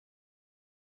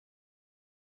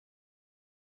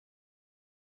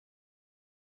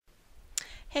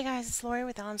Hey guys, it's Lori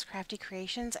with Ellen's Crafty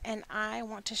Creations, and I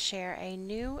want to share a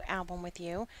new album with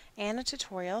you and a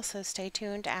tutorial, so stay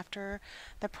tuned. After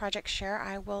the project share,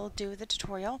 I will do the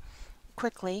tutorial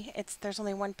quickly. There's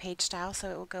only one page style,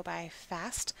 so it will go by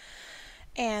fast.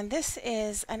 And this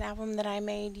is an album that I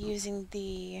made using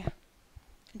the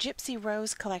Gypsy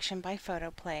Rose collection by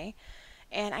Photoplay.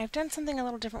 And I've done something a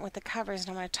little different with the covers,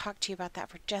 and I'm going to talk to you about that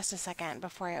for just a second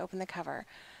before I open the cover.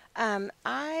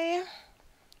 I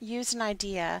used an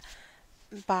idea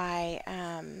that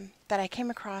I came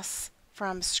across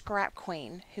from Scrap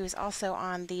Queen, who's also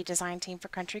on the design team for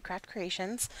Country Craft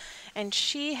Creations, and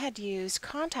she had used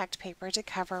contact paper to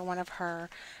cover one of her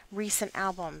recent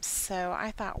albums. So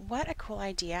I thought, what a cool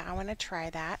idea! I want to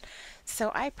try that.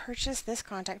 So I purchased this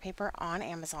contact paper on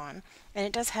Amazon, and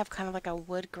it does have kind of like a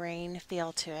wood grain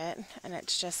feel to it, and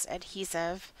it's just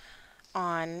adhesive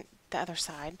on the other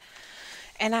side.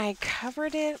 And I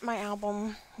covered my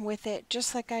album with it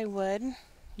just like I would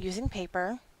using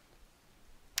paper.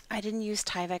 I didn't use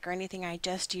Tyvek or anything, I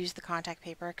just used the contact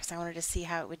paper because I wanted to see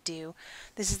how it would do.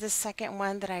 This is the second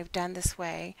one that I've done this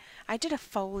way. I did a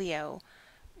folio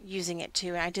using it too,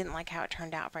 and I didn't like how it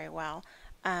turned out very well.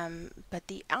 But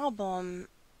the album,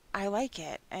 I like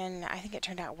it, and I think it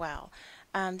turned out well.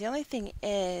 The only thing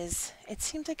is, it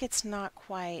seems like it's not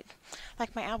quite,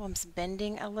 like my album's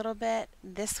bending a little bit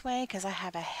this way because I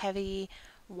have a heavy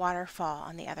waterfall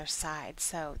on the other side.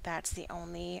 So that's the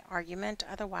only argument.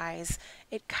 Otherwise,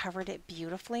 it covered it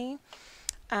beautifully.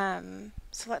 So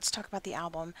let's talk about the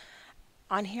album.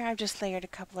 On here I've just layered a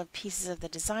couple of pieces of the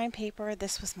design paper.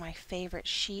 This was my favorite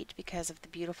sheet because of the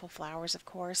beautiful flowers, of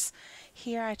course.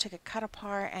 Here I took a cut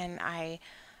apart and I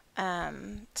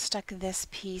stuck this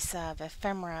piece of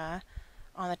ephemera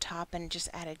on the top and just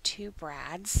added 2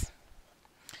 brads.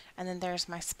 And then there's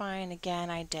my spine. Again,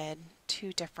 I did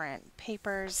 2 different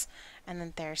papers, and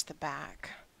then there's the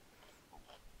back.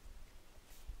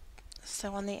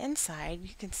 So on the inside,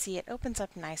 you can see it opens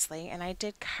up nicely, and I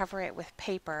did cover it with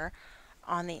paper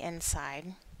on the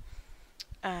inside.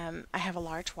 I have a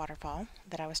large waterfall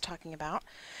that I was talking about,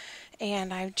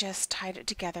 and I just tied it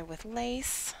together with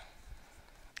lace.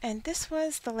 And this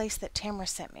was the lace that Tamara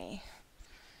sent me.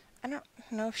 I don't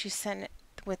know if she sent it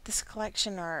with this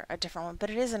collection or a different one,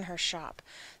 but it is in her shop.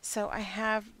 So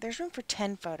there's room for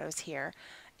 10 photos here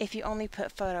if you only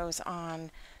put photos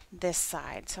on this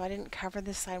side. So I didn't cover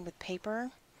this side with paper.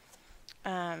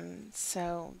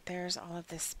 So there's all of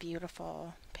this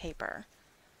beautiful paper.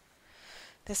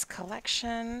 This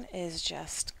collection is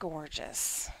just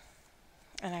gorgeous,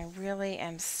 and I really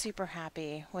am super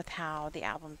happy with how the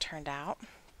album turned out,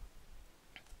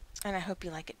 and I hope you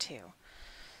like it too.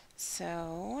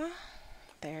 So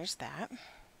there's that.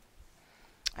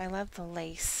 I love the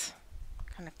lace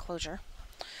kind of closure.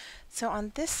 So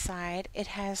on this side it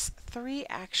has 3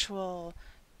 actual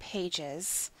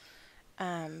pages,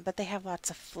 but they have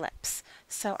lots of flips.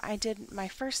 So I did my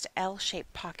first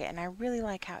L-shaped pocket, and I really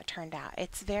like how it turned out.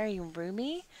 It's very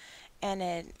roomy, and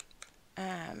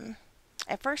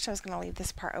at first I was going to leave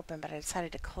this part open, but I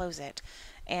decided to close it,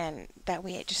 and that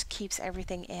way it just keeps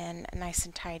everything in nice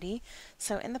and tidy.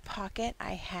 So in the pocket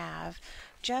I have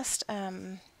just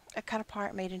a cut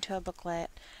apart made into a booklet,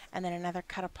 and then another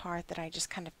cut apart that I just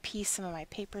kind of pieced some of my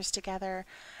papers together.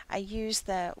 I used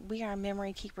the We Are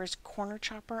Memory Keepers corner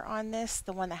chopper on this,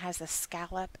 the one that has the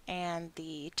scallop and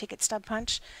the ticket stub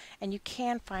punch, and you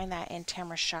can find that in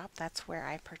Tamara's shop. That's where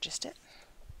I purchased it.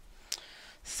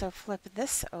 So flip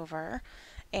this over,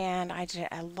 and I did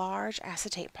a large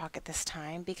acetate pocket this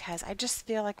time because I just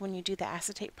feel like when you do the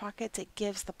acetate pockets, it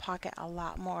gives the pocket a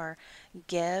lot more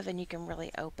give, and you can really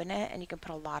open it, and you can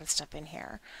put a lot of stuff in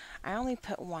here. I only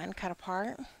put 1 cut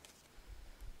apart,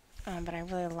 but I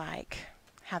really like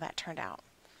how that turned out.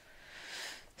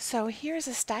 So here's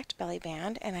a stacked belly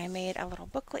band, and I made a little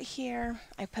booklet here.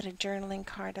 I put a journaling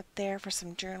card up there for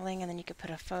some journaling, and then you could put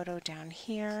a photo down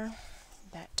here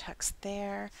that tucks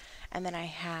there, and then I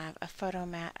have a photo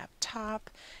mat up top,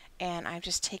 and I've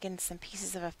just taken some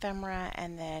pieces of ephemera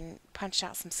and then punched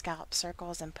out some scallop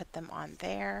circles and put them on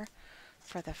there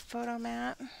for the photo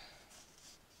mat.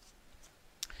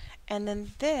 And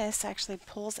then this actually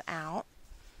pulls out,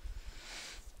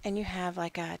 and you have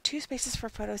like 2 spaces for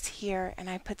photos here, and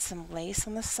I put some lace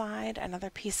on the side, another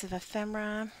piece of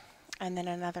ephemera, and then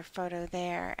another photo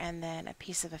there, and then a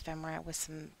piece of ephemera with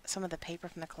some of the paper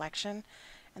from the collection.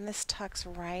 And this tucks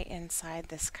right inside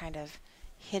this kind of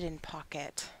hidden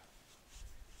pocket.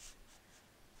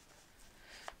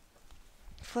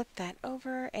 Flip that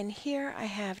over, and here I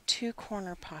have 2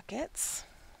 corner pockets,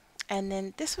 And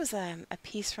then this was a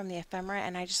piece from the ephemera,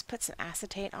 and I just put some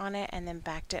acetate on it and then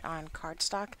backed it on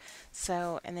cardstock.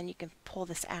 So, and then you can pull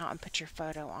this out and put your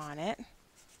photo on it.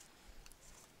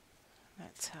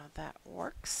 That's how that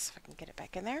works. If I can get it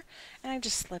back in there. And I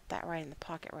just slipped that right in the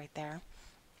pocket right there.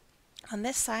 On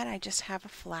this side, I just have a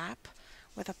flap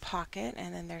with a pocket,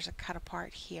 and then there's a cut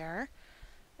apart here.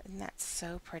 And that's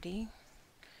so pretty.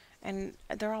 And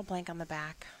they're all blank on the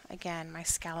back. Again, my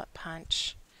scallop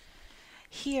punch.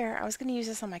 Here, I was going to use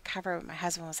this on my cover, but my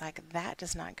husband was like, that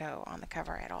does not go on the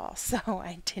cover at all. So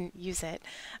I didn't use it.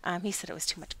 He said it was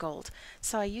too much gold.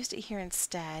 So I used it here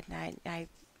instead. And I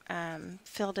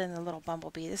filled in the little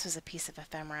bumblebee. This was a piece of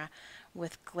ephemera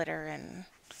with glitter and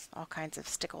all kinds of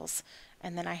stickles.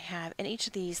 And then I have, in each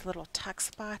of these little tuck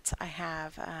spots, I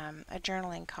have a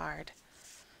journaling card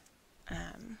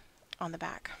on the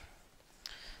back.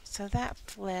 So that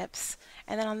flips.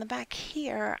 And then on the back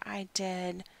here, I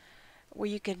did where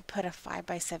you could put a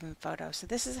 5x7 photo. So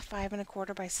this is a 5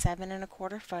 1/4 by 7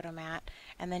 1/4 photo mat,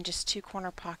 and then just 2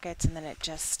 corner pockets, and then it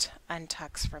just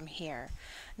untucks from here.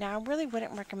 Now I really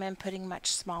wouldn't recommend putting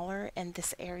much smaller in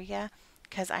this area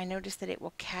because I noticed that it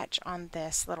will catch on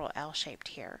this little L shaped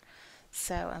here.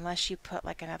 So unless you put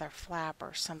like another flap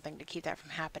or something to keep that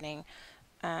from happening,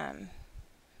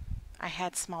 I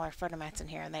had smaller photo mats in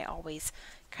here and they always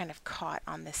kind of caught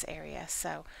on this area.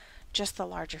 So just the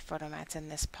larger photo mats in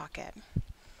this pocket.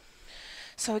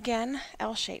 So again,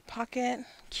 L-shaped pocket,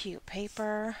 cute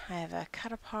paper. I have a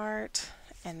cut apart,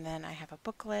 and then I have a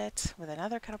booklet with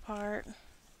another cut apart.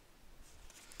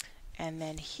 And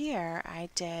then here I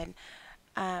did,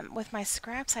 with my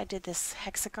scraps, I did this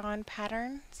hexagon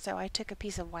pattern. So I took a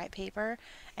piece of white paper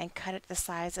and cut it the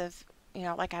size of, you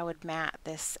know, like I would mat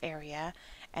this area.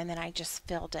 And then I just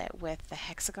filled it with the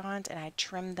hexagons, and I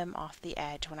trimmed them off the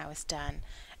edge when I was done.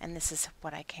 And this is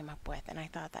what I came up with, and I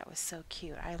thought that was so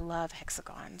cute. I love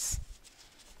hexagons.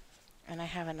 And I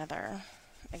have another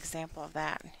example of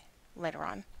that later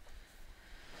on.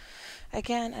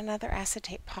 Again, another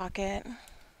acetate pocket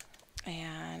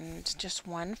and just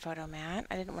one photo mat.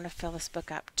 I didn't want to fill this book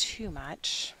up too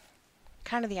much.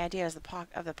 Kind of the idea is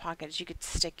of the pocket is you could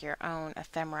stick your own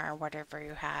ephemera or whatever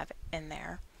you have in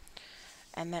there.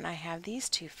 And then I have these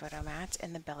 2 photo mats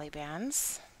in the belly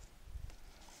bands.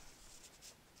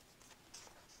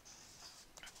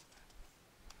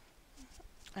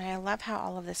 And I love how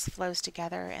all of this flows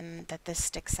together and that this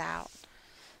sticks out.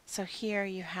 So here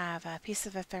you have a piece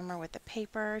of ephemera with the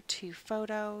paper, 2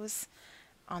 photos.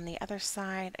 On the other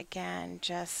side, again,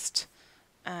 just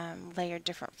layered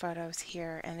different photos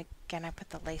here. And again, I put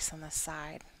the lace on the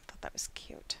side. I thought that was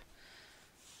cute.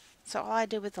 So all I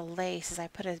did with the lace is I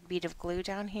put a bead of glue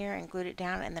down here and glued it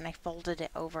down, and then I folded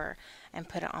it over and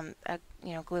put it on,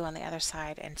 glue on the other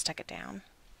side and stuck it down.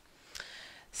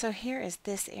 So here is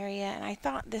this area, and I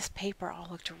thought this paper all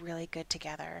looked really good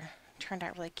together. Turned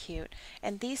out really cute.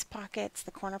 And these pockets,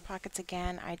 the corner pockets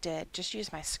again, I did just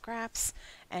use my scraps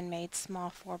and made small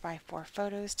 4x4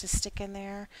 photos to stick in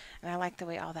there. And I like the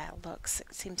way all that looks.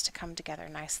 It seems to come together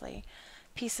nicely.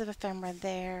 Piece of ephemera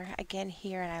there, again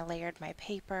here, and I layered my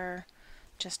paper,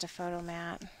 just a photo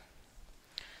mat.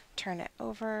 Turn it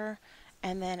over,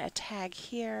 and then a tag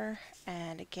here,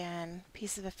 and again,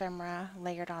 piece of ephemera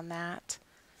layered on that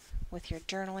with your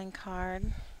journaling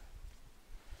card.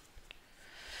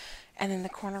 And then the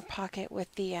corner pocket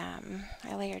with the,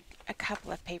 I layered a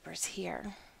couple of papers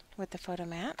here with the photo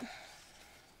mat.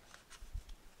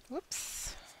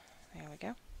 Whoops, there we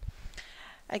go.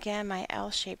 Again, my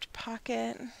L-shaped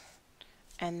pocket,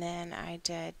 and then I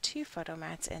did 2 photo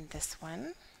mats in this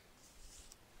one,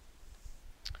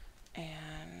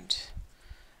 and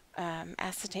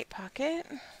acetate pocket,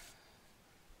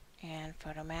 and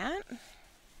photo mat,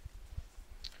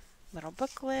 little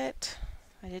booklet.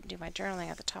 I didn't do my journaling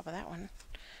at the top of that one,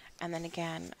 and then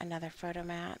again another photo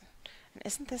mat. And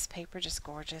isn't this paper just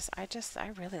gorgeous? I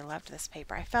really loved this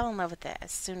paper. I fell in love with it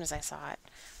as soon as I saw it.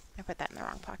 I put that in the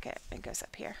wrong pocket. It goes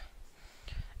up here.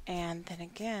 And then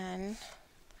again,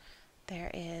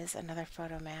 there is another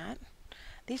photo mat.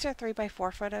 These are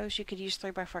 3x4 photos. You could use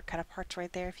 3x4 cut aparts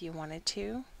right there if you wanted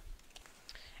to.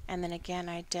 And then again,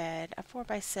 I did a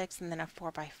 4x6 and then a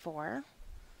 4x4.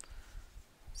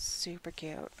 Super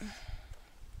cute.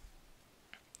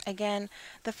 Again,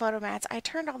 the photo mats, I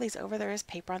turned all these over. There is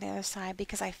paper on the other side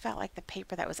because I felt like the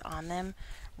paper that was on them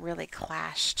really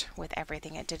clashed with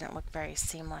everything. It didn't look very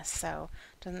seamless. So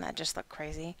doesn't that just look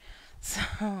crazy? So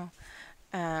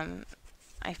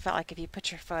I felt like if you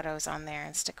put your photos on there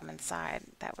and stick them inside,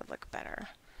 that would look better.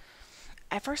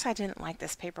 At first I didn't like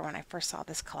this paper when I first saw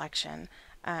this collection,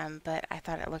 but I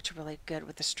thought it looked really good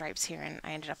with the stripes here, and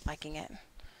I ended up liking it.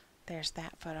 There's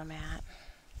that photo mat.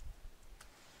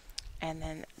 And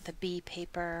then the bee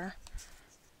paper.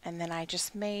 And then I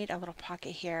just made a little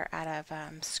pocket here out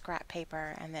of scrap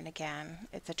paper. And then again,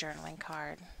 it's a journaling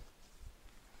card.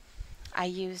 I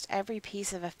used every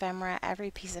piece of ephemera,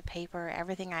 every piece of paper,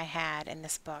 everything I had in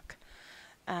this book.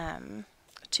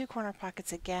 2 corner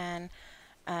pockets again.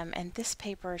 And this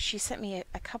paper, she sent me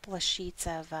a couple of sheets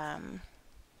of,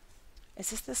 is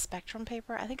this the Spectrum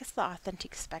paper? I think it's the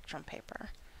Authentic Spectrum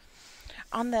paper.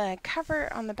 On the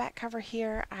cover, on the back cover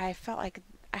here, I felt like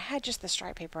I had just the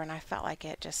stripe paper and I felt like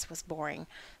it just was boring,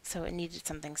 so it needed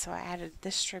something. So I added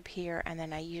this strip here, and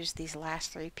then I used these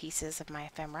last 3 pieces of my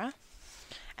ephemera.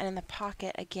 And in the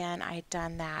pocket, again, I had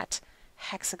done that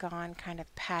hexagon kind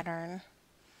of pattern,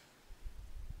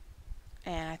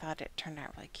 and I thought it turned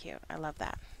out really cute. I love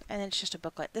that. And it's just a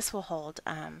booklet. This will hold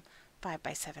 5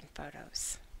 by 7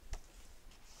 photos.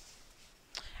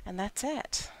 And that's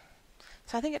it.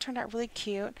 So I think it turned out really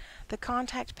cute. The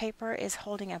contact paper is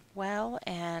holding up well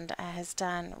and has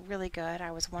done really good.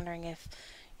 I was wondering if,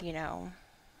 you know,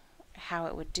 how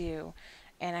it would do.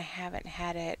 And I haven't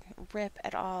had it rip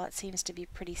at all. It seems to be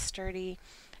pretty sturdy.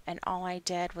 And all I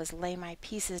did was lay my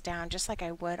pieces down just like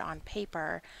I would on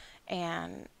paper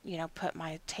and, you know, put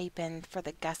my tape in for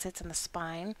the gussets and the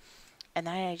spine. And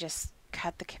then I just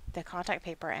cut the contact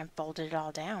paper and folded it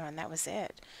all down, and that was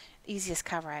it. Easiest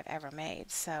cover I've ever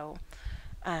made. So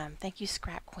thank you,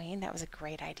 Scrap Queen. That was a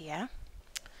great idea.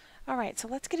 Alright, so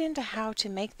let's get into how to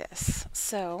make this.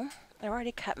 So I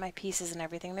already cut my pieces and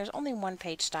everything. There's only 1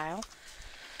 page style.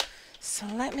 So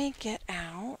let me get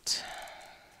out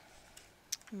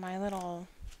my little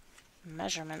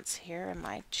measurements here in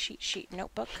my cheat sheet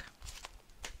notebook.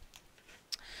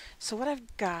 So what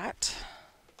I've got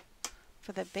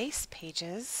for the base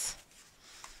pages,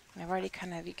 and I've already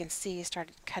kind of, you can see,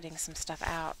 started cutting some stuff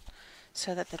out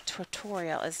so that the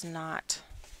tutorial is not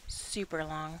super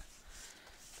long.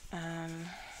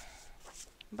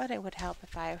 But it would help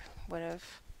if I would have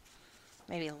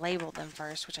maybe labeled them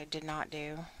first, which I did not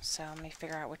do. So let me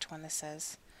figure out which one this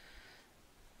is.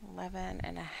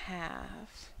 11.5.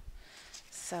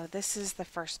 So this is the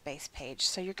first base page.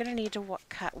 So you're going to need to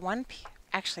cut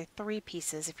actually 3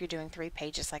 pieces if you're doing 3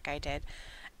 pages like I did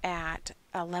at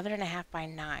 11.5 by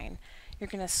 9. You're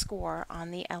going to score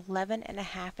on the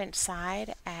 11.5 inch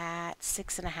side at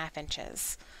 6.5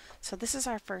 inches. So this is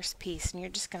our first piece, and you're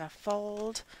just going to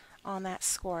fold on that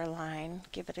score line,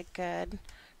 give it a good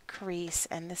crease,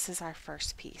 and this is our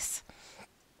first piece.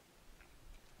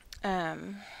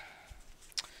 And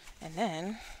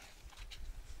then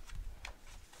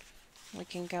we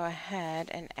can go ahead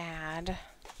and add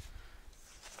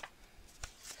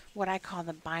what I call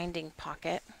the binding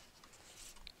pocket,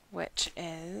 which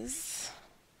is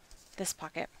this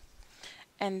pocket.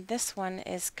 And this one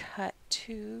is cut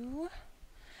to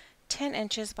 10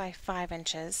 inches by 5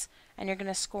 inches, and you're going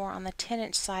to score on the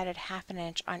 10-inch side at 1/2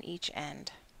 inch on each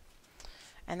end.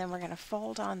 And then we're going to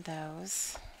fold on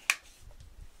those.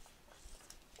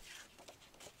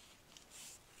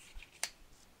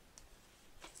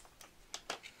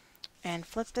 And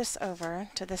flip this over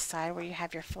to this side where you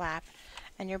have your flap,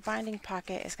 and your binding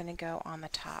pocket is going to go on the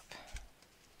top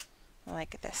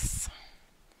like this.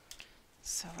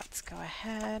 So let's go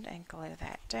ahead and glue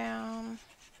that down.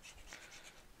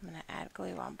 I'm going to add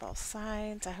glue on both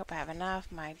sides. I hope I have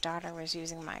enough. My daughter was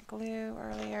using my glue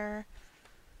earlier,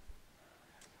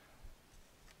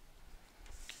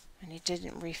 and he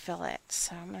didn't refill it.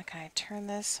 So I'm going to kind of turn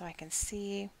this so I can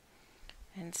see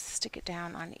and stick it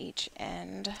down on each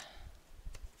end.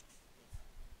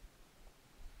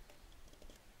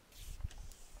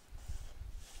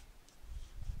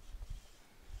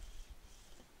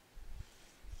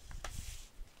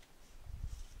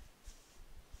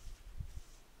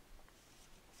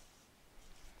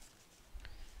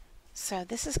 So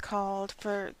this is called,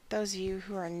 for those of you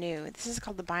who are new, this is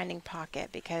called the binding pocket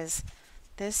because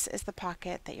this is the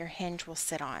pocket that your hinge will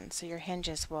sit on. So your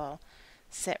hinges will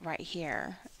sit right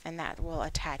here, and that will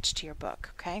attach to your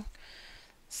book, okay?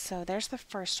 So there's the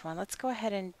first one. Let's go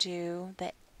ahead and do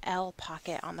the L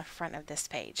pocket on the front of this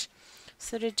page.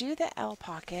 So to do the L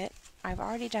pocket, I've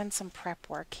already done some prep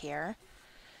work here.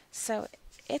 So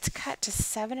it's cut to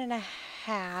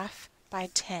 7.5 by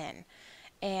 10.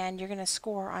 And you're going to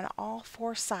score on all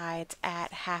 4 sides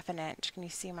at 1/2 inch. Can you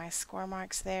see my score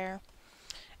marks there?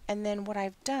 And then what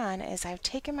I've done is I've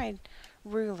taken my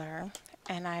ruler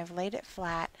and I've laid it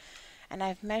flat, and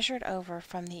I've measured over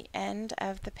from the end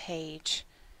of the page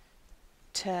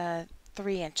to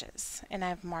 3 inches, and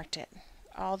I've marked it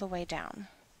all the way down.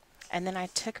 And then I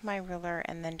took my ruler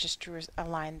and then just drew a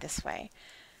line this way,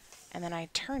 and then I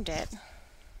turned it,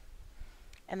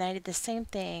 And then I did the same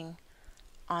thing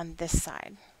on this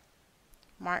side.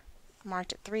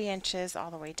 Marked it 3 inches all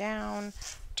the way down,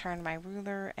 turned my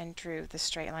ruler, and drew the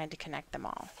straight line to connect them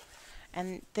all.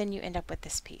 And then you end up with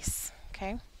this piece,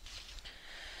 okay?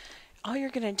 All you're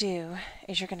going to do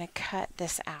is you're going to cut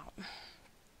this out.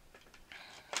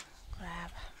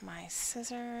 Grab my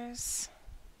scissors.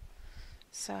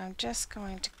 So I'm just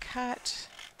going to cut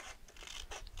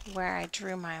where I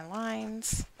drew my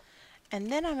lines.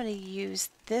 And then I'm going to use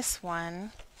this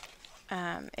one.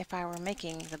 If I were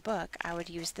making the book, I would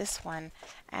use this one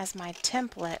as my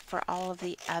template for all of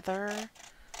the other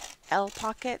L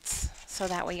pockets, so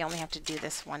that way you only have to do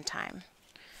this one time.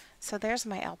 So there's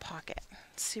my L pocket.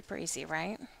 Super easy,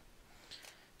 right?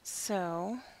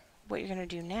 So what you're going to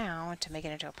do now to make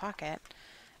it into a pocket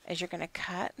is you're going to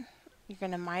cut, you're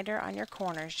going to miter on your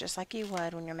corners just like you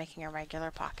would when you're making a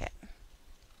regular pocket.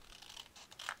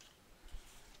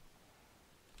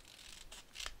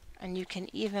 And you can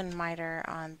even miter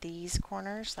on these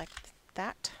corners like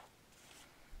that.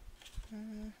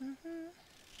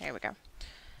 There we go.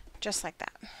 Just like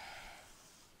that.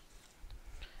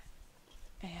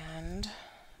 And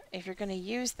if you're going to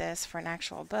use this for an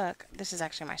actual book, this is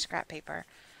actually my scrap paper,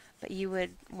 but you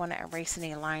would want to erase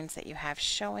any lines that you have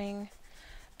showing.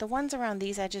 The ones around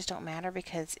these edges don't matter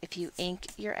because if you ink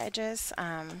your edges,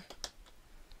 well,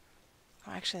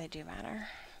 actually they do matter.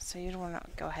 So you'd want to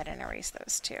go ahead and erase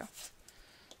those too,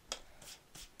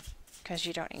 because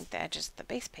you don't ink the edges of the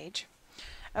base page.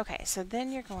 Okay, so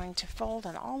then you're going to fold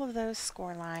on all of those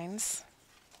score lines.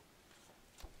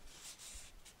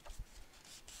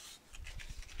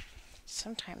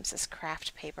 Sometimes this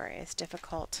craft paper is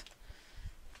difficult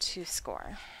to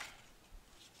score.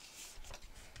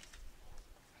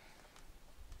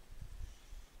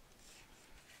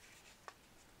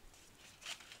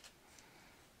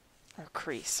 Or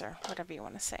crease, or whatever you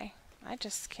want to say. I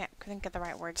just can't think of the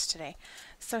right words today.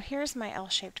 So here's my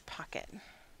L-shaped pocket.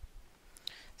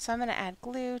 So I'm going to add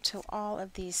glue to all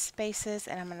of these spaces,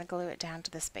 and I'm going to glue it down to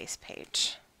the space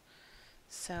page.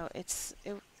 So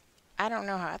I don't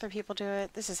know how other people do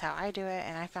it. This is how I do it,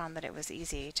 and I found that it was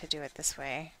easy to do it this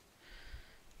way.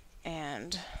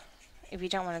 And if you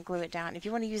don't want to glue it down, if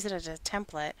you want to use it as a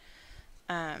template,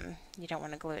 you don't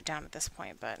want to glue it down at this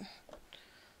point, but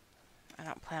I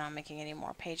don't plan on making any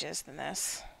more pages than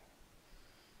this.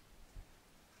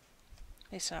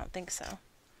 At least I don't think so.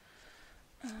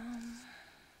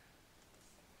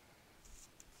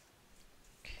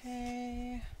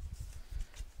 Okay.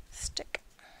 Stick.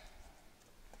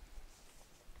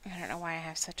 I don't know why I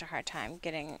have such a hard time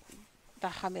getting the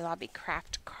Hobby Lobby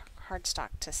craft cardstock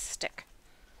to stick.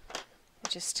 It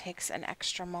just takes an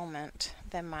extra moment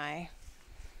than my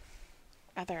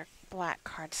other black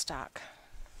cardstock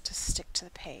to stick to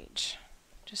the page,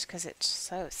 just because it's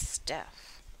so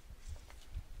stiff.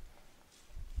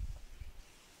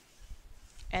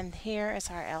 And here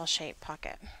is our L-shaped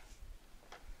pocket.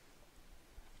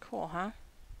 Cool, huh?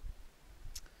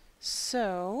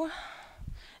 So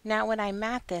now when I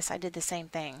mat this, I did the same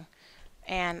thing,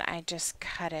 and I just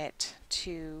cut it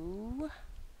to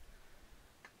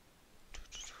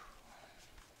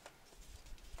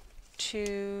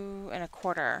 2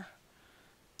 1/4.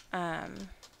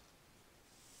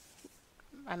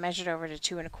 I measured over to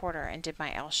 2 1/4 and did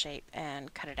my L shape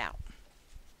and cut it out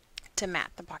to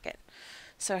mat the pocket.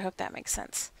 So I hope that makes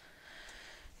sense.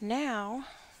 Now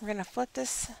we're going to flip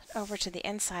this over to the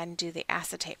inside and do the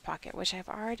acetate pocket, which I've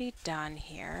already done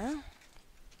here.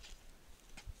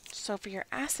 So for your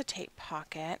acetate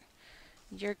pocket,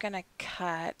 you're going to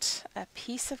cut a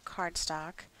piece of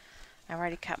cardstock. I've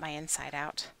already cut my inside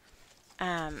out,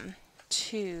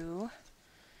 to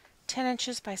 10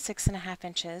 inches by 6.5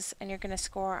 inches, and you're going to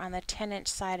score on the 10-inch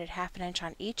side at 1/2 inch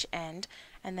on each end,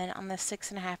 and then on the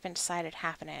 6.5 inch side at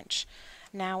 1/2 inch.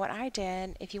 Now what I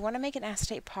did, if you want to make an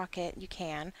acetate pocket, you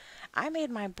can. I made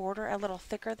my border a little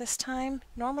thicker this time.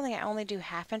 Normally I only do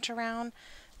 1/2 inch around.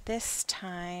 This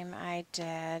time I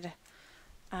did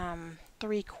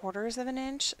 3/4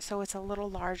 inch, so it's a little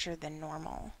larger than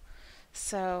normal.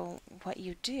 So what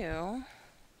you do,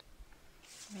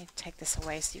 let me take this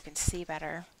away so you can see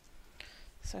better.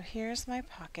 So here's my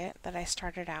pocket that I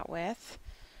started out with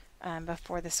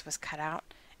before this was cut out.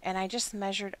 And I just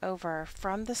measured over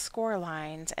from the score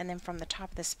lines and then from the top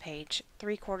of this page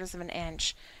 3/4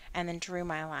 inch, and then drew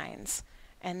my lines.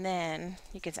 And then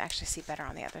you can actually see better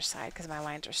on the other side because my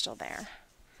lines are still there.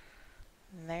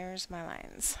 There's my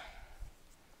lines.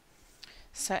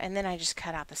 So, and then I just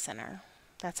cut out the center.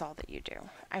 That's all that you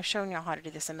do. I've shown y'all how to do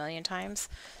this a million times,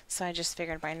 so I just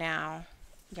figured by now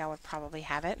y'all would probably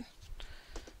have it.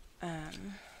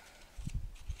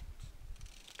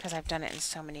 because I've done it in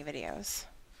so many videos.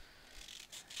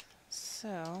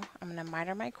 So I'm going to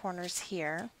miter my corners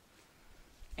here,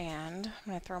 and I'm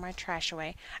going to throw my trash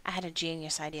away. I had a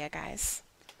genius idea, guys.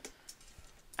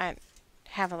 I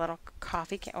have a little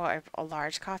coffee can, or a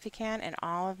large coffee can, and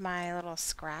all of my little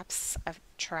scraps of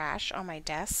trash on my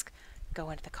desk go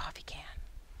into the coffee can.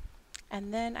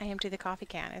 And then I empty the coffee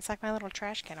can. It's like my little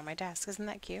trash can on my desk. Isn't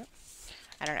that cute?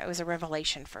 I don't know. It was a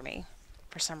revelation for me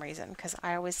for some reason, because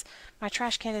my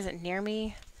trash can isn't near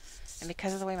me, and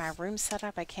because of the way my room's set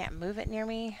up, I can't move it near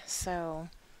me. So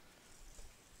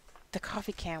the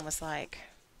coffee can was like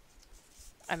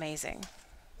amazing.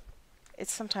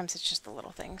 Sometimes it's just the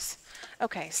little things.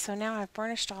 Okay, so now I've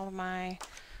burnished all of my,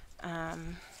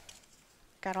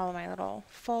 got all of my little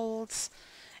folds.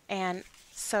 And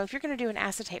so if you're going to do an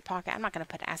acetate pocket, I'm not going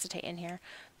to put acetate in here,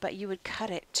 but you would cut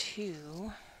it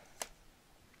to,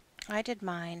 I did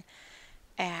mine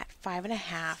at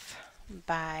 5.5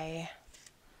 by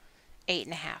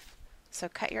 8.5. So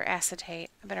cut your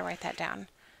acetate. I better write that down.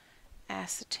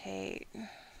 Acetate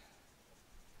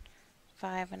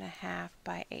 5.5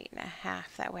 by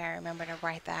 8.5. That way I remember to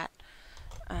write that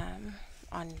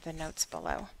on the notes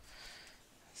below.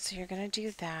 So you're going to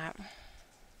do that,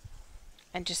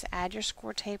 and just add your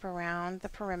score tape around the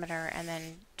perimeter, and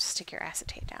then stick your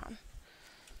acetate down.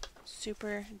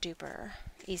 Super duper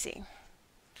easy.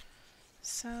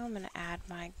 So I'm going to add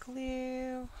my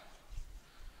glue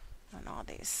on all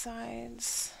these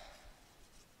sides.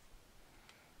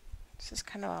 This is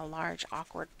kind of a large,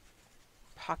 awkward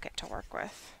pocket to work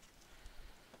with.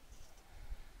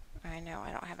 I know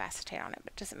I don't have acetate on it,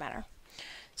 but it doesn't matter.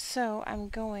 So I'm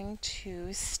going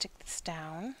to stick this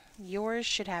down. Yours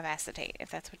should have acetate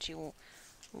if that's what you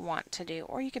want to do,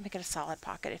 or you can make it a solid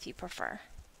pocket if you prefer.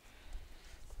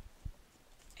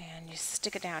 And you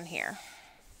stick it down here.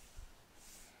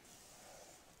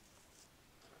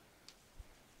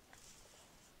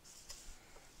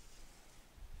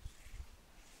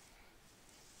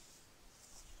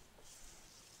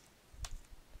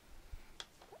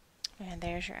 And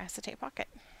there's your acetate pocket.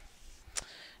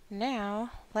 Now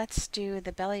let's do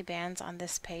the belly bands on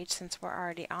this page, since we're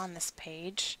already on this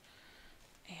page.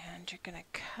 And you're going to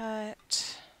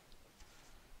cut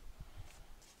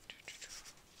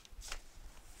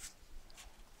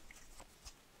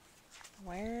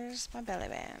where's my belly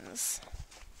bands?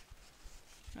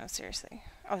 No, seriously.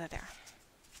 Oh, they're there.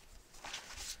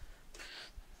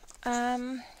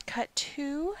 Cut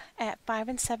 2 at 5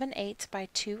 7/8 by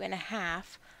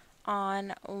 2.5.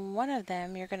 On one of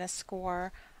them, you're going to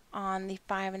score on the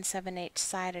 5 7/8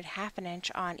 side at 1/2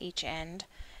 inch on each end,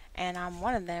 and on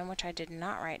one of them, which I did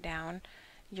not write down,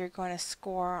 you're going to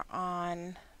score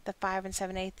on the 5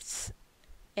 7/8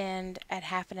 end at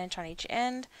 1/2 inch on each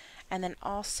end, and then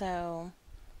also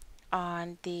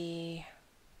on the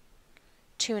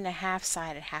 2.5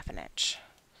 side at 1/2 inch.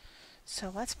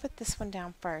 So let's put this one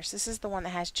down first. This is the one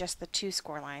that has just the 2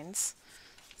 score lines.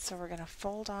 So we're going to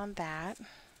fold on that.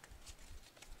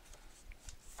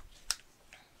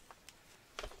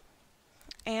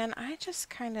 And I just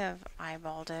kind of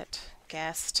eyeballed it,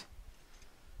 guessed.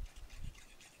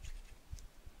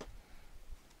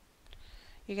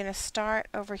 You're going to start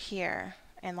over here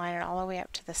and line it all the way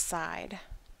up to the side,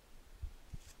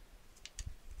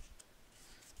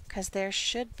 because there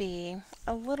should be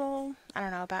a little, I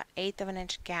don't know, about 1/8 of an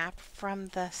inch gap from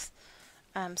the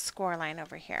score line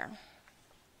over here.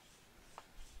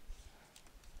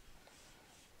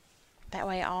 That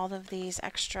way all of these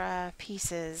extra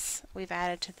pieces we've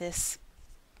added to this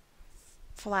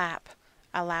flap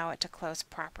allow it to close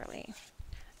properly.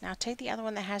 Now take the other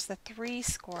one that has the 3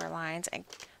 score lines and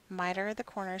miter the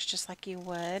corners just like you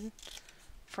would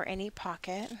for any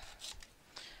pocket.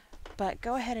 But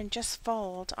go ahead and just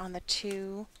fold on the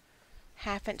 2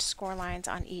 1/2 inch score lines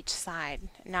on each side,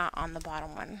 not on the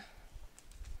bottom one.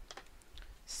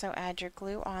 So add your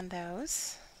glue on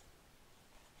those.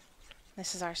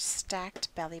 This is our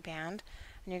stacked belly band,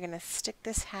 and you're going to stick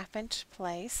this 1/2 inch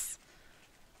place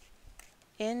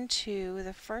into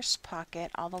the first pocket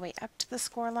all the way up to the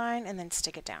score line, and then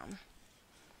stick it down.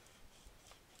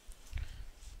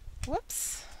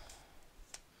 Whoops.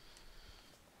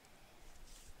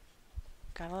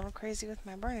 Got a little crazy with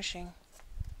my burnishing.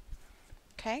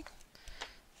 Okay,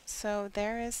 so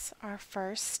there is our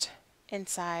first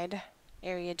inside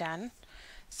area done.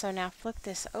 So now flip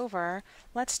this over.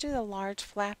 Let's do the large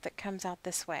flap that comes out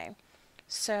this way.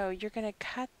 So you're going to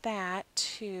cut that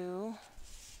to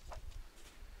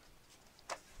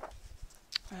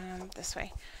this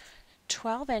way,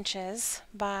 12 inches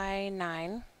by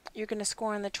 9. You're going to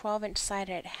score on the 12 inch side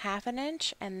at 1/2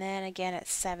 inch, and then again at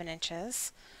 7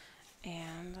 inches.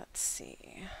 And let's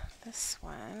see, this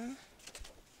one,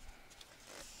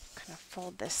 kind of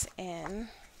fold this in.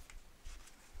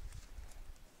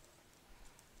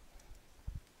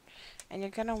 And you're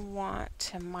going to want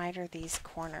to miter these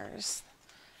corners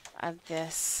of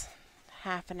this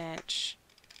 1/2 inch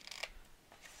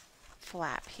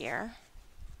flap here,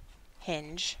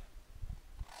 hinge.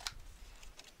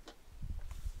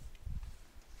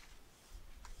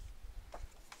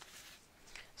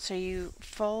 So you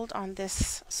fold on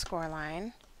this score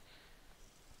line,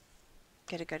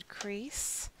 get a good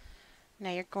crease.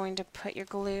 Now you're going to put your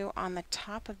glue on the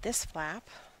top of this flap,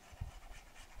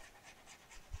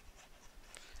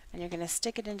 and you're going to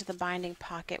stick it into the binding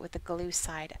pocket with the glue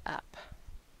side up.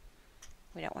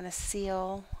 We don't want to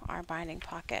seal our binding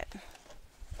pocket,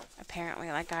 apparently,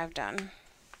 like I've done.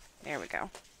 There we go.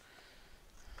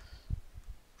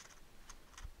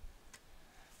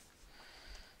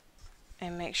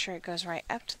 And make sure it goes right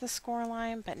up to the score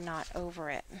line, but not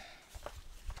over it.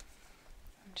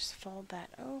 Just fold that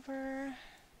over.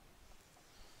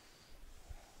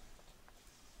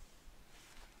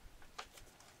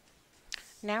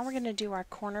 Now we're going to do our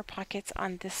corner pockets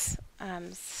on this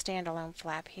standalone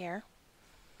flap here.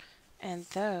 And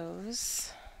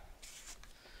those,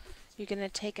 you're going to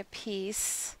take a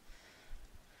piece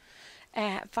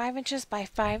at 5 inches by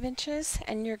 5 inches,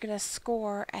 and you're going to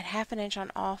score at 1/2 inch on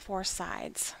all 4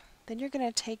 sides. Then you're going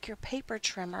to take your paper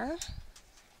trimmer,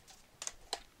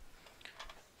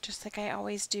 just like I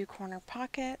always do corner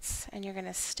pockets, and you're going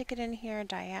to stick it in here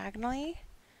diagonally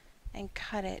and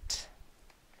cut it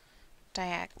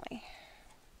diagonally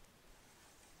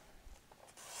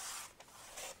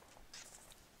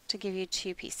to give you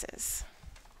 2 pieces.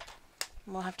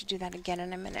 And we'll have to do that again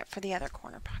in a minute for the other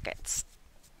corner pockets.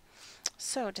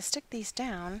 So to stick these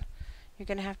down, you're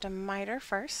going to have to miter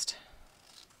first.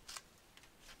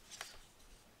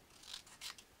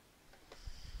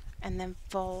 And then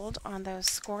fold on those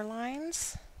score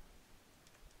lines.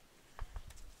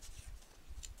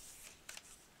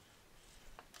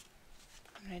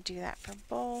 I'm going to do that for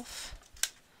both.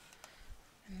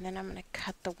 And then I'm going to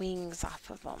cut the wings off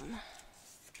of them.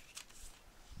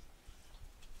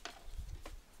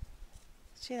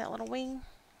 See that little wing?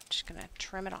 I'm just going to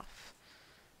trim it off.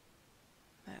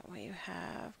 That way you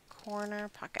have corner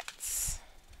pockets.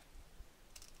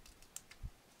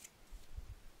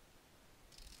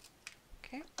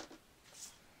 Okay.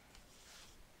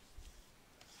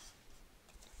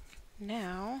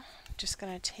 Now, I'm just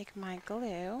going to take my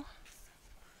glue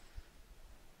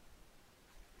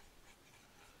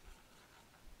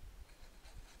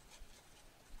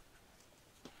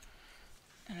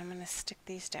and I'm going to stick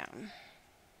these down.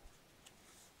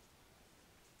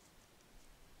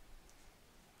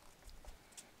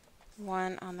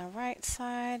 One on the right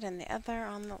side and the other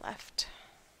on the left.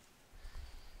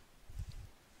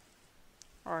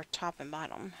 Or top and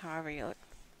bottom, however you look.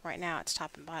 Right now it's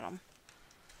top and bottom.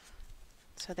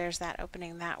 So there's that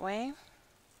opening that way.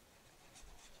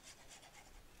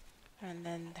 And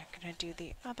then they're going to do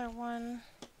the other one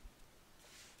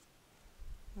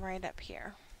right up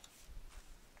here.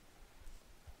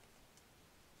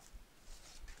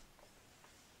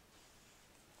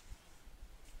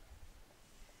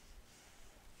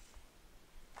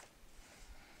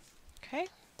 Okay,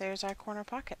 there's our corner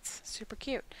pockets. Super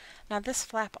cute. Now this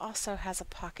flap also has a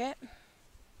pocket,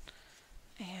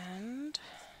 and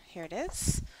here it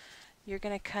is. You're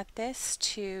going to cut this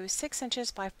to 6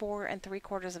 inches by 4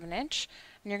 3/4 inch,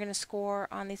 and you're going to score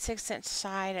on the 6 inch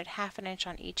side at 1/2 inch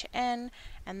on each end,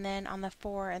 and then on the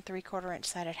 4 3/4 inch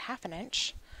side at 1/2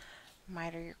 inch.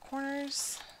 Miter your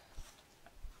corners,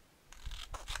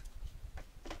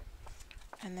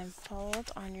 and then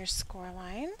fold on your score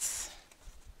lines.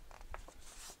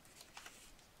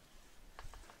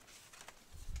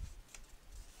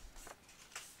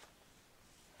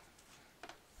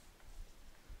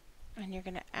 And you're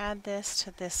going to add this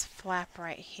to this flap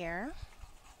right here.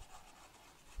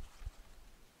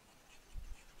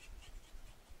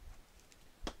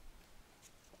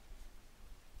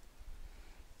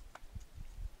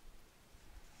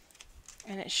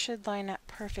 And it should line up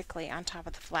perfectly on top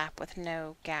of the flap with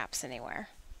no gaps anywhere.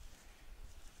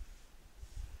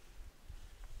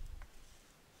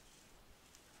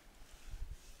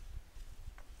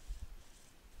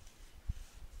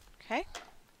 Okay,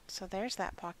 so there's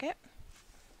that pocket.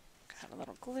 Got a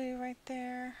little glue right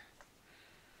there.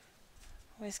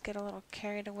 Always get a little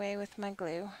carried away with my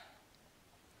glue.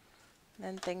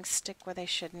 Then things stick where they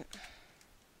shouldn't.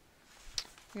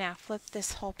 Now flip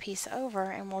this whole piece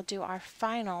over and we'll do our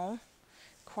final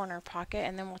corner pocket,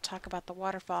 and then we'll talk about the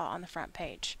waterfall on the front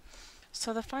page.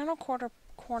 So the final corner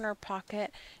corner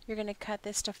pocket, you're going to cut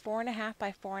this to 4.5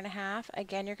 by 4.5.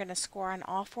 Again, you're going to score on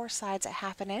all four sides at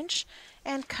 1/2 inch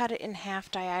and cut it in half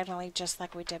diagonally just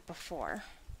like we did before.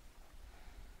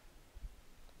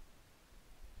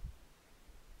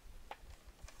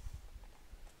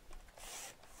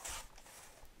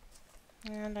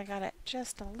 And I got it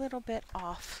just a little bit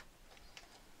off.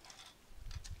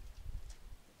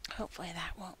 Hopefully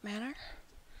that won't matter.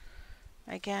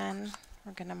 Again,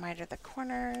 we're going to miter the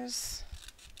corners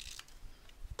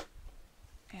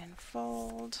and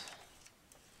fold.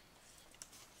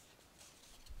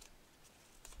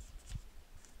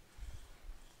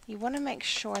 You want to make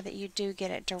sure that you do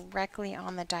get it directly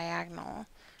on the diagonal,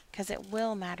 because it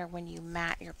will matter when you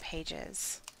mat your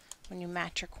pages, when you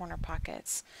mat your corner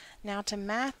pockets. Now to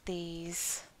mat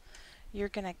these, you're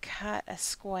going to cut a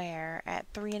square at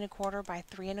 3 1/4 by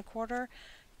 3 1/4,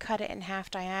 cut it in half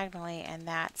diagonally, and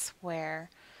that's where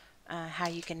how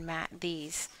you can mat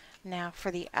these. Now for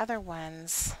the other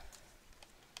ones,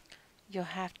 you'll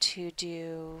have to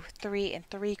do 3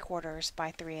 3/4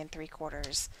 by 3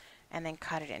 3/4 and then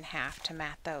cut it in half to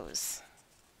mat those.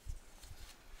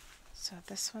 So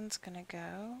this one's going to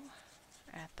go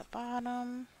at the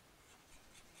bottom.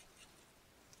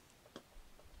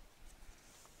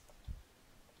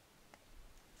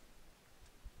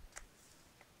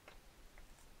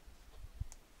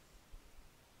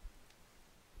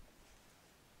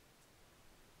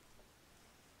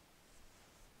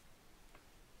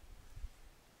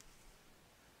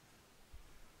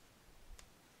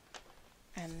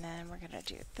 And then we're going to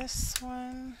do this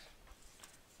one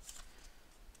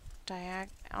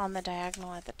on the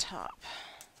diagonal at the top.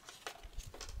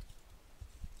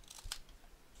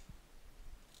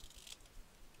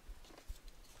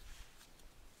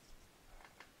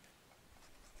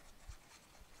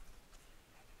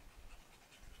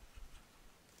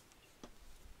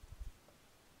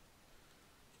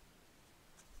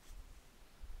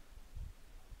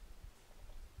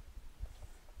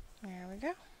 There we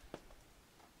go.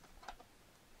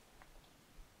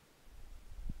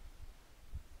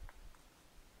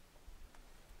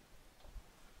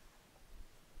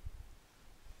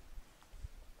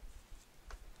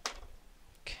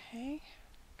 Okay,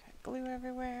 got glue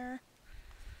everywhere.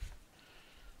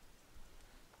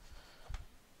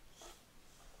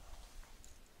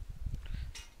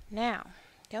 Now,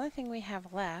 the only thing we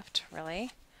have left,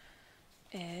 really,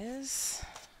 is,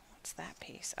 what's that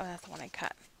piece? Oh, that's the one I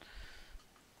cut.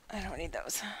 I don't need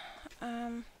those.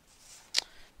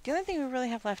 The only thing we really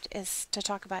have left is to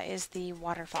talk about is the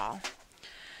waterfall.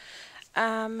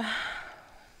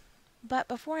 But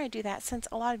before I do that, since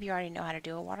a lot of you already know how to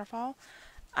do a waterfall,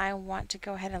 I want to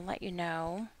go ahead and let you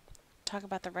know, talk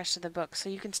about the rest of the book. So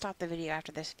you can stop the video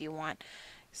after this if you want,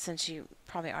 since you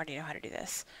probably already know how to do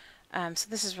this. So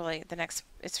this is really the next,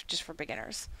 it's just for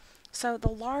beginners. So the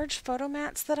large photo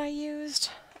mats that I used,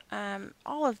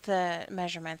 all of the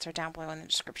measurements are down below in the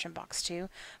description box too,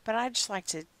 but I just like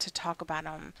to talk about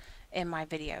them in my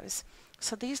videos.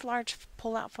 So these large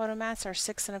pull-out photo mats are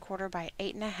 6 1/4 by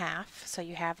 8 1/2, so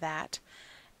you have that.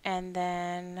 And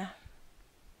then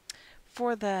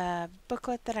for the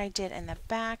booklet that I did in the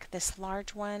back, this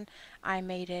large one, I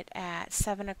made it at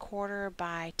 7 1/4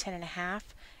 by 10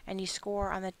 1/2, and you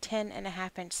score on the 10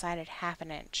 1/2 inch side at 1/2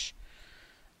 inch.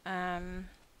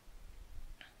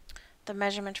 The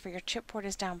measurement for your chipboard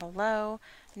is down below.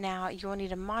 Now you will need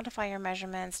to modify your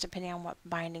measurements depending on what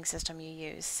binding system you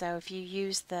use. So if you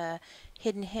use the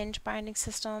hidden hinge binding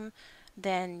system,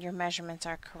 then your measurements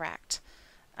are correct.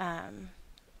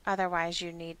 Otherwise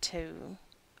you need to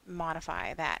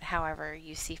modify that however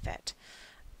you see fit.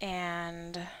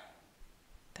 And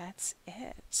that's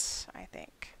it, I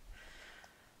think.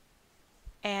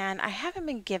 And I haven't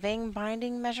been giving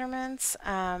binding measurements.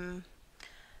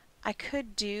 I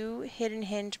could do hidden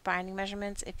hinge binding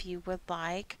measurements if you would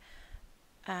like.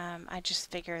 I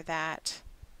just figure that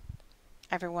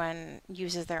everyone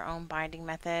uses their own binding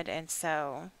method, and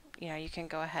so you can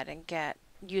go ahead and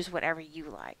use whatever you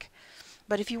like.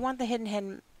 But if you want the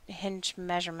hidden hinge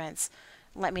measurements,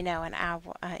 let me know, and I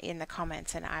will, in the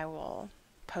comments, and I will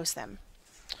post them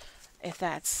if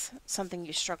that's something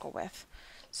you struggle with.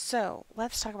 So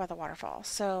let's talk about the waterfall.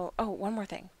 So, oh, one more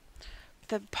thing.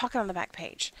 The pocket on the back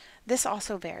page. This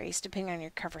also varies depending on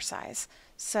your cover size.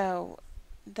 So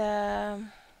the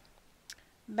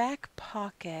back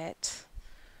pocket,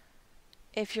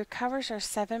 if your covers are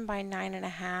 7 by 9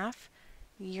 1/2,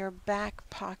 your back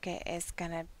pocket is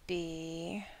going to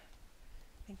be,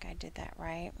 I think I did that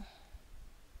right.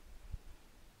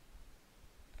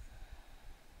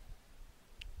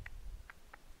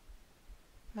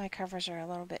 My covers are a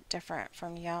little bit different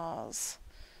from y'all's.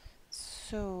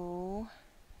 So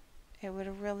it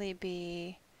would really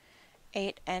be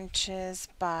 8 inches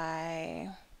by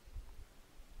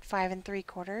 5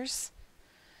 3/4.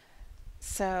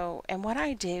 So, and what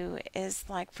I do is,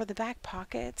 like, for the back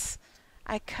pockets,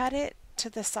 I cut it to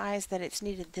the size that it's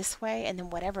needed this way, and then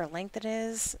whatever length it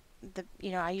is,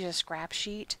 I use a scrap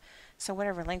sheet, so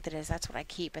whatever length it is, that's what I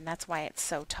keep, and that's why it's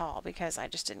so tall, because I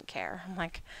just didn't care. I'm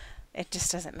like, it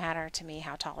just doesn't matter to me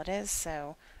how tall it is,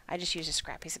 so I just use a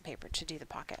scrap piece of paper to do the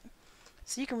pocket.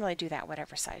 So you can really do that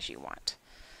whatever size you want.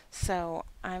 So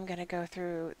I'm going to go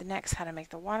through the next how to make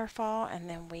the waterfall, and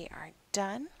then we are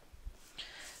done.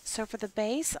 So for the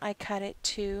base, I cut it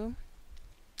to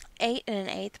 8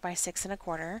 1/8 by 6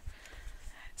 1/4.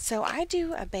 So I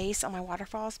do a base on my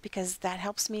waterfalls because that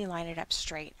helps me line it up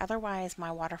straight. Otherwise,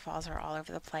 my waterfalls are all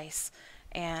over the place,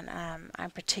 and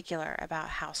I'm particular about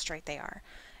how straight they are.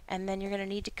 And then you're going to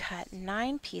need to cut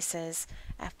 9 pieces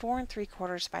at 4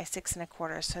 3/4 by 6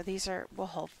 1/4. So these will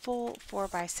hold full 4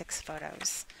 by 6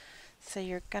 photos. So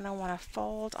you're going to want to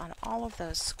fold on all of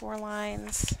those score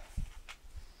lines.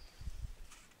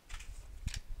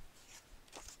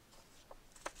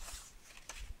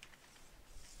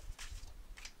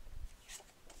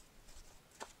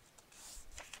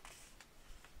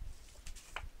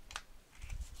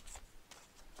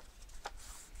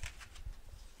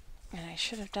 And I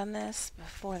should have done this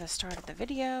before the start of the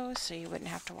video so you wouldn't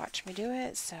have to watch me do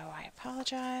it, so I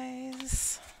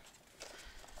apologize.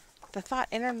 The thought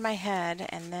entered my head,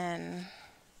 and then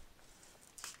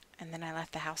I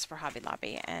left the house for Hobby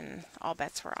Lobby and all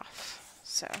bets were off.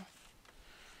 So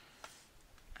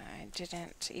I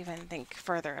didn't even think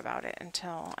further about it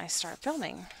until I start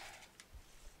filming.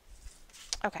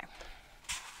 Okay.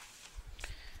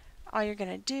 All you're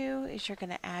going to do is you're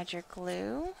going to add your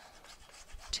glue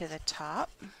to the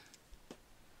top.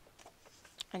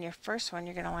 And your first one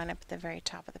you're going to line up at the very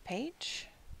top of the page,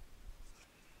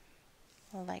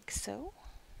 like so,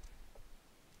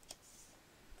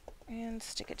 and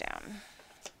stick it down.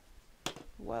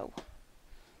 Whoa.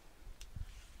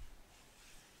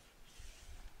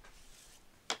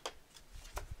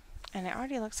 And it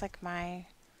already looks like I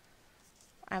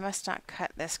must not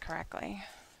cut this correctly.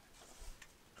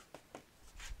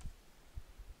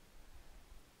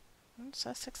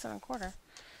 So 6 1/4.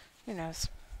 Who knows?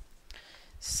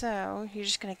 So you're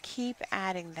just going to keep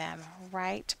adding them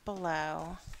right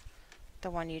below the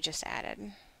one you just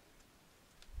added.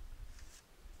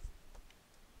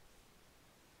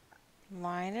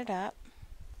 Line it up.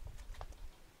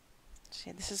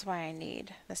 See, this is why I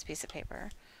need this piece of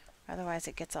paper. Otherwise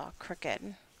it gets all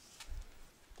crooked,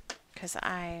 because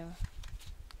I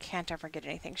can't ever get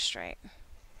anything straight.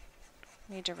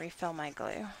 I need to refill my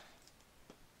glue.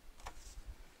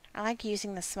 I like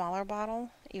using the smaller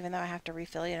bottle, even though I have to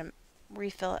refill it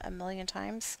a million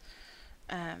times,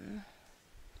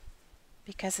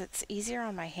 because it's easier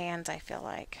on my hands, I feel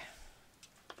like.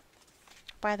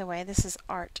 By the way, this is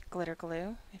art glitter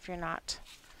glue, if you're not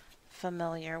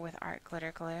familiar with art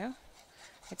glitter glue.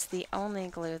 It's the only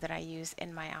glue that I use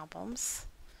in my albums,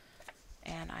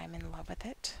 and I'm in love with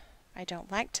it. I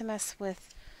don't like to mess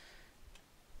with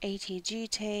ATG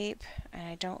tape, and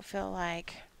I don't feel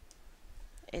like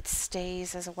it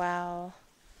stays as well.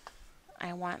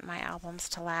 I want my albums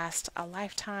to last a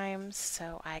lifetime,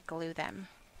 so I glue them.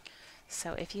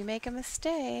 So if you make a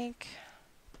mistake,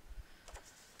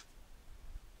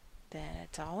 then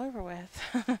it's all over with.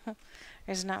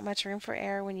 There's not much room for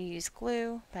error when you use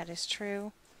glue, that is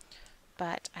true,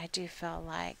 but I do feel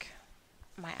like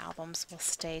my albums will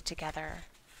stay together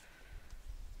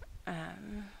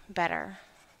better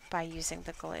by using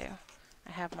the glue.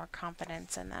 I have more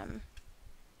confidence in them.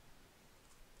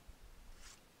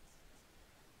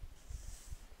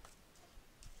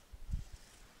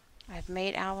 I've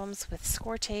made albums with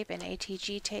score tape and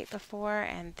ATG tape before,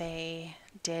 and they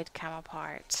did come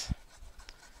apart.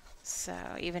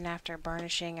 So even after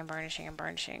burnishing and burnishing and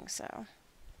burnishing, so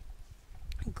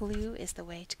glue is the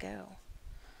way to go.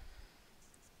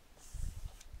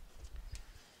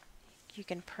 You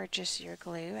can purchase your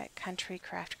glue at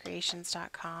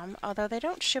countrycraftcreations.com, although they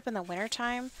don't ship in the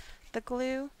wintertime, the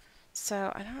glue,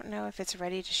 so I don't know if it's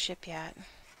ready to ship yet.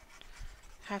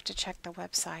 Have to check the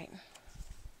website.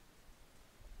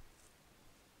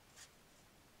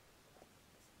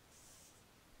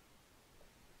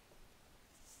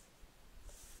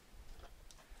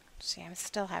 See, I'm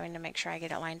still having to make sure I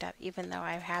get it lined up, even though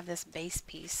I have this base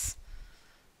piece.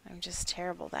 I'm just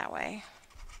terrible that way.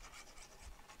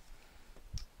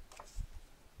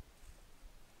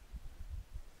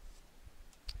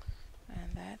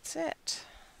 And that's it.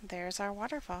 There's our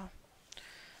waterfall.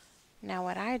 Now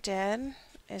what I did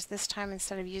is this time,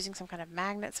 instead of using some kind of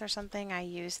magnets or something, I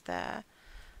used the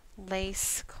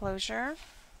lace closure,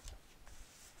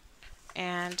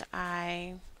 and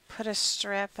I put a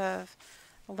strip of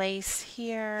lace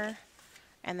here,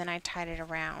 and then I tied it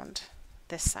around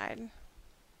this side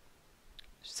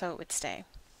so it would stay.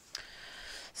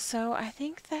 So I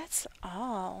think that's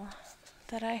all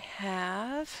that I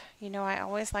have. You know, I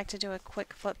always like to do a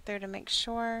quick flip through to make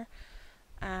sure.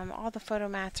 All the photo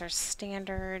mats are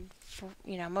standard, for,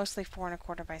 you know, mostly 4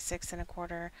 1/4 by 6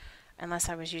 1/4, unless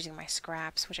I was using my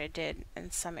scraps, which I did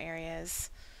in some areas.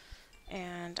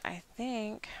 And I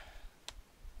think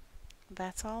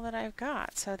that's all that I've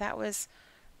got. So that was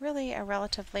really a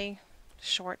relatively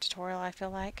short tutorial, I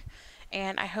feel like.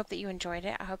 And I hope that you enjoyed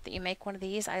it. I hope that you make one of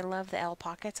these. I love the L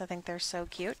pockets. I think they're so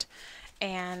cute.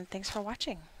 And thanks for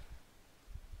watching.